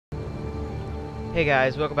Hey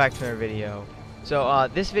guys, welcome back to another video. So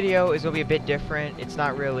this video is going to be a bit different. It's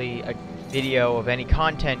not really a video of any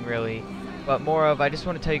content really, but more of I just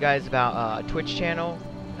want to tell you guys about a Twitch channel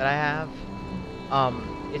that I have.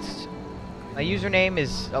 It's my username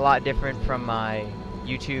is a lot different from my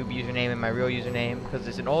YouTube username and my real username because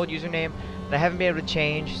it's an old username that I haven't been able to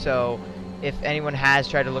change. So if anyone has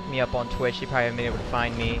tried to look me up on Twitch, they probably haven't been able to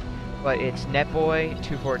find me. But it's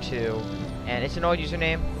netboy242, and it's an old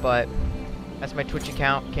username, but that's my Twitch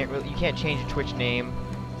account. You can't change a Twitch name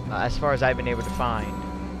as far as I've been able to find.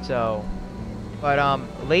 So, but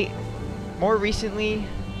more recently,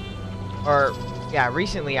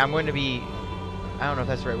 recently I'm going to be, I don't know if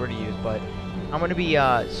that's the right word to use, but I'm going to be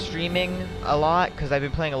streaming a lot because I've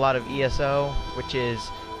been playing a lot of ESO, which is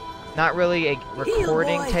not really a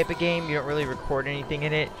recording type of game. You don't really record anything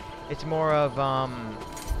in it. It's more of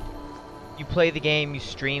you play the game, you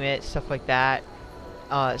stream it, stuff like that.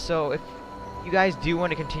 So if you guys do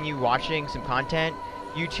want to continue watching some content,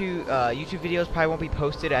 YouTube videos probably won't be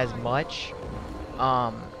posted as much.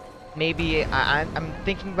 Maybe I'm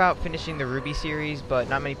thinking about finishing the Ruby series, but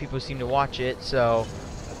not many people seem to watch it. So,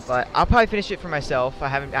 but I'll probably finish it for myself. I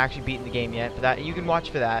haven't actually beaten the game yet, but that you can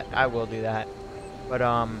watch for that. I will do that. But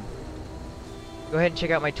go ahead and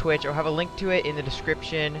check out my Twitch. I'll have a link to it in the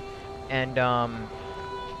description, and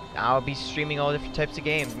I'll be streaming all different types of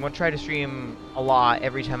games. I'm gonna try to stream a lot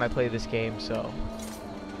every time I play this game, so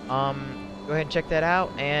go ahead and check that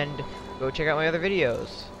out, and go check out my other videos.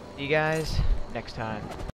 See you guys next time.